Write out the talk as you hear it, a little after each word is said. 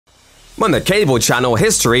When the cable channel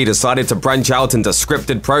History decided to branch out into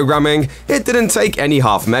scripted programming, it didn't take any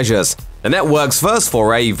half measures. The network's first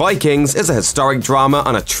foray, Vikings, is a historic drama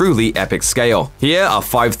on a truly epic scale. Here are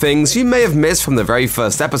 5 things you may have missed from the very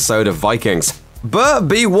first episode of Vikings. But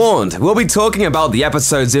be warned, we'll be talking about the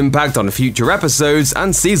episode's impact on future episodes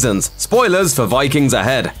and seasons. Spoilers for Vikings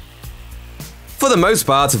ahead. For the most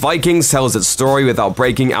part, Vikings tells its story without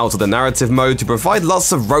breaking out of the narrative mode to provide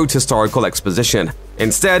lots of rote historical exposition.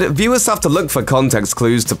 Instead, viewers have to look for context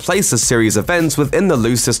clues to place the series' events within the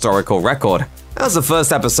loose historical record. As the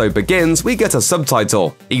first episode begins, we get a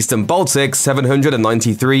subtitle, Eastern Baltic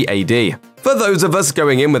 793 AD. For those of us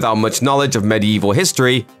going in without much knowledge of medieval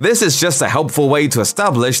history, this is just a helpful way to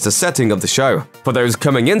establish the setting of the show. For those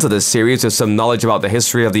coming into this series with some knowledge about the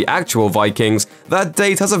history of the actual Vikings, that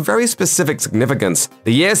date has a very specific significance.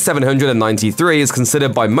 The year 793 is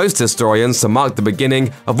considered by most historians to mark the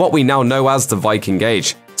beginning of what we now know as the Viking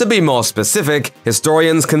Age. To be more specific,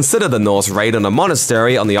 historians consider the Norse raid on a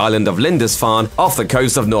monastery on the island of Lindisfarne off the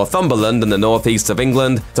coast of Northumberland in the northeast of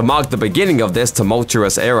England to mark the beginning of this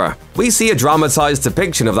tumultuous era. We see a dramatized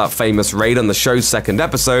depiction of that famous raid on the show's second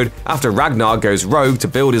episode after Ragnar goes rogue to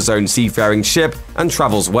build his own seafaring ship and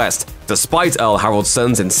travels west, despite Earl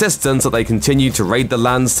Haraldsson's insistence that they continue to raid the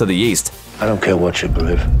lands to the east. I don't care what you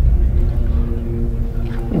believe.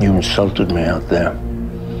 You insulted me out there.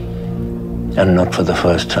 And not for the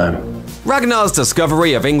first time. Ragnar's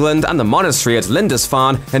discovery of England and the monastery at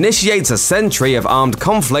Lindisfarne initiates a century of armed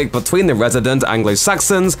conflict between the resident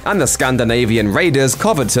Anglo-Saxons and the Scandinavian raiders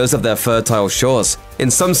covetous of their fertile shores.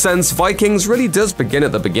 In some sense, Vikings really does begin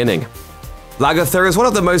at the beginning. Lagertha is one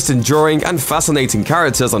of the most enduring and fascinating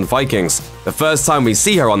characters on Vikings. The first time we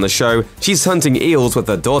see her on the show, she's hunting eels with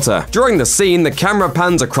her daughter. During the scene, the camera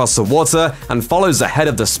pans across the water and follows the head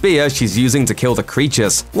of the spear she's using to kill the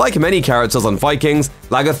creatures. Like many characters on Vikings,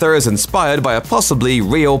 Lagertha is inspired by a possibly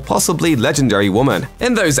real, possibly legendary woman.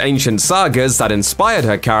 In those ancient sagas that inspired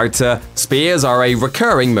her character, spears are a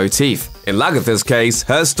recurring motif. In Lagertha's case,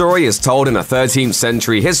 her story is told in a 13th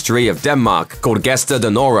century history of Denmark called Gesta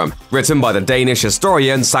Danorum, written by the Danish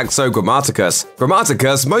historian Saxo Grammaticus.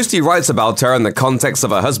 Grammaticus mostly writes about her in the context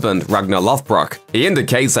of her husband, Ragnar Lothbrok. He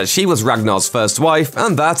indicates that she was Ragnar's first wife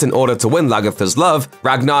and that in order to win Lagertha's love,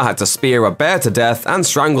 Ragnar had to spear a bear to death and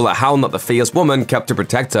strangle a hound that the fierce woman kept to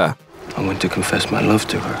protect her. I went to confess my love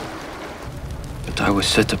to her, but I was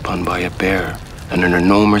set upon by a bear and an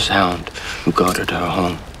enormous hound who guarded her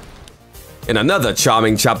home. In another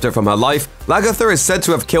charming chapter from her life, Lagertha is said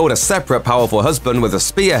to have killed a separate powerful husband with a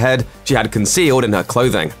spearhead she had concealed in her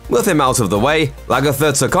clothing. With him out of the way,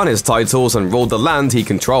 Lagertha took on his titles and ruled the land he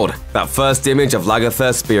controlled. That first image of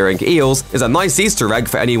Lagertha spearing eels is a nice Easter egg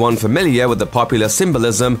for anyone familiar with the popular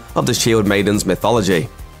symbolism of the Shield Maiden's mythology.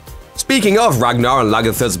 Speaking of Ragnar and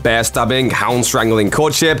Lagertha's bear-stabbing, hound-strangling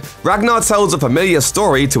courtship, Ragnar tells a familiar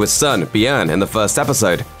story to his son, Bjorn, in the first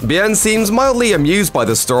episode. Bjorn seems mildly amused by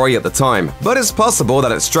the story at the time, but it's possible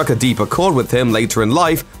that it struck a deeper chord with him later in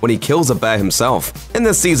life when he kills a bear himself. In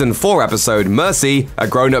the Season 4 episode, Mercy, a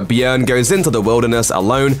grown-up Bjorn goes into the wilderness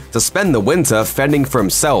alone to spend the winter fending for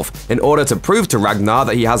himself in order to prove to Ragnar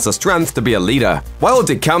that he has the strength to be a leader. While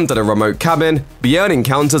decamped at a remote cabin, Bjorn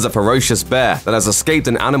encounters a ferocious bear that has escaped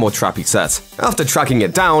an animal trap he set. After tracking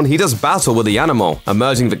it down, he does battle with the animal,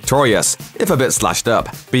 emerging victorious, if a bit slashed up.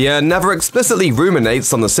 Bjorn never explicitly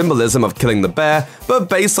ruminates on the symbolism of killing the bear, but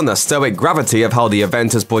based on the stoic gravity of how the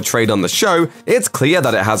event is portrayed on the show, it's clear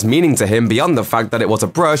that it has meaning to him beyond the fact that it was a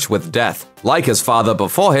brush with death. Like his father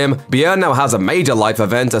before him, Bjorn now has a major life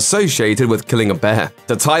event associated with killing a bear.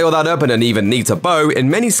 To tie all that up in an even neater bow, in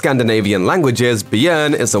many Scandinavian languages,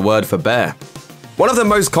 Bjorn is a word for bear. One of the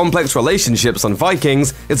most complex relationships on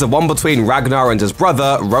Vikings is the one between Ragnar and his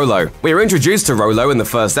brother, Rollo. We are introduced to Rollo in the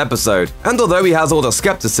first episode, and although he has all the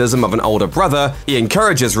skepticism of an older brother, he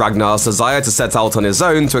encourages Ragnar's desire to set out on his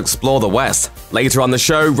own to explore the West. Later on the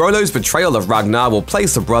show, Rollo's betrayal of Ragnar will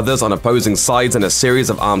place the brothers on opposing sides in a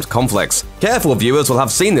series of armed conflicts. Careful viewers will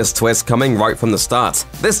have seen this twist coming right from the start.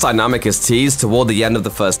 This dynamic is teased toward the end of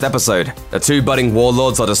the first episode. The two budding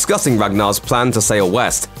warlords are discussing Ragnar's plan to sail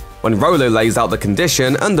west, when Rollo lays out the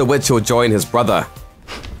condition under which he'll join his brother.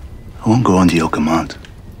 I won't go under your command.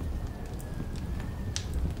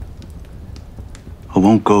 I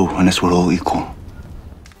won't go unless we're all equal.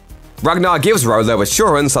 Ragnar gives Rollo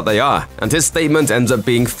assurance that they are, and his statement ends up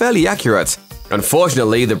being fairly accurate.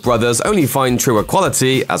 Unfortunately, the brothers only find true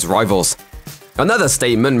equality as rivals. Another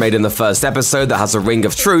statement made in the first episode that has a ring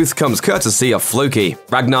of truth comes courtesy of Floki.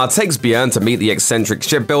 Ragnar takes Bjorn to meet the eccentric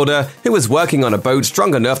shipbuilder who is working on a boat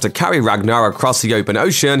strong enough to carry Ragnar across the open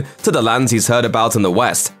ocean to the lands he's heard about in the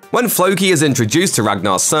west. When Floki is introduced to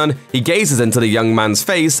Ragnar's son, he gazes into the young man's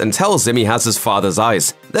face and tells him he has his father's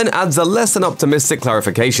eyes, then adds a less than optimistic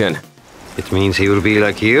clarification. It means he will be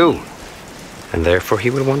like you, and therefore he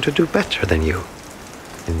will want to do better than you.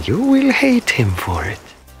 And you will hate him for it.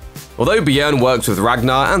 Although Bjorn works with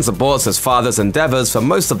Ragnar and supports his father's endeavors for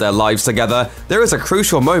most of their lives together, there is a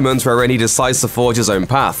crucial moment wherein he decides to forge his own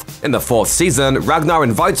path. In the 4th season, Ragnar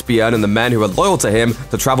invites Bjorn and the men who are loyal to him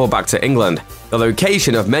to travel back to England, the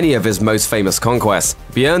location of many of his most famous conquests.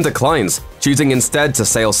 Bjorn declines, choosing instead to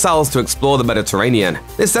sail south to explore the Mediterranean.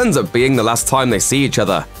 This ends up being the last time they see each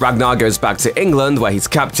other. Ragnar goes back to England where he's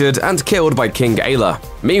captured and killed by King Ayla.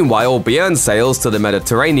 Meanwhile, Bjorn sails to the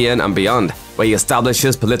Mediterranean and beyond, where he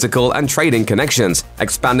establishes political and trading connections,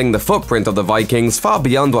 expanding the footprint of the Vikings far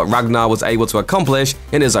beyond what Ragnar was able to accomplish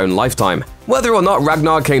in his own lifetime. Whether or not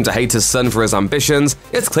Ragnar came to hate his son for his ambitions,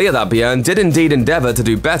 it's clear that Bjorn did indeed endeavor to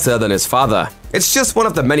do better than his father. It's just one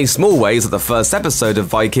of the many small ways that the first episode of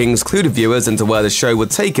Vikings clued viewers into where the show would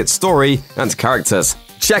take its story and characters.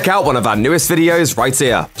 Check out one of our newest videos right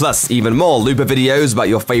here. Plus, even more Looper videos about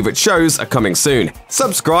your favorite shows are coming soon.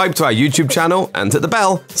 Subscribe to our YouTube channel and hit the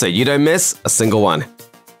bell so you don't miss a single one.